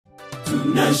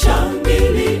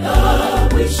tunashangilia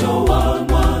mwisho wa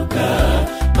mwaka,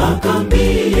 makambi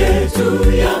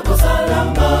yetu yako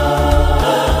salama.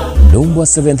 Lumbwa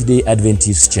Seventh-day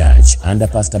Adventist Church under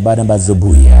Pastor Badamba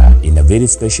Zobuya in a very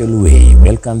special way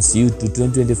welcomes you to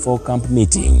 2024 camp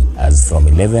meeting as from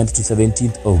 11th to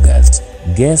 17th August.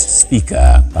 Guest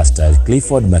speaker Pastor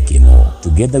Clifford Makino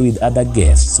together with other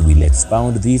guests will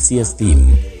expound this year's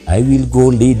theme, I will go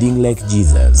leading like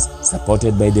Jesus,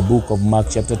 supported by the book of Mark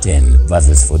chapter 10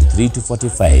 verses 43 to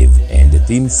 45 and the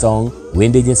theme song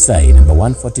Wende Jesai number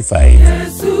 145.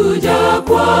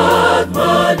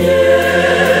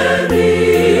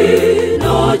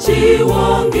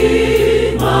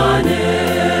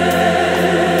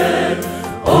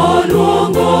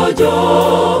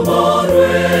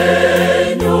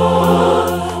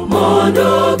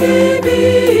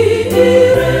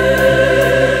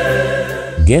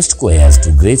 Guest choirs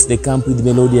to grace the camp with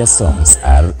melodious songs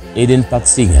are Eden Park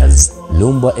Singers,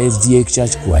 Lumbwa SDA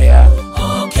Church Choir,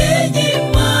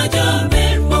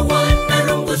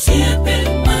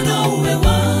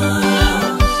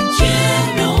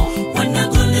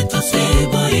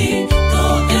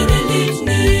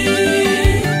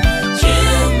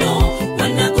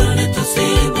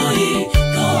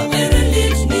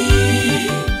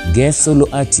 guest solo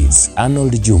artists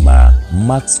Arnold Juma,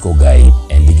 Max Kogai,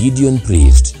 and Gideon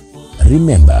Priest.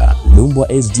 Remember, Lumbwa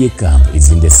SDA Camp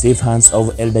is in the safe hands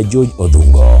of Elder George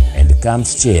Odungo and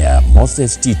Camp's chair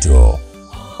Moses Tito.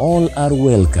 All are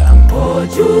welcome.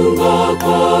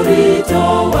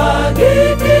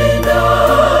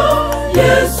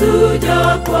 Yesu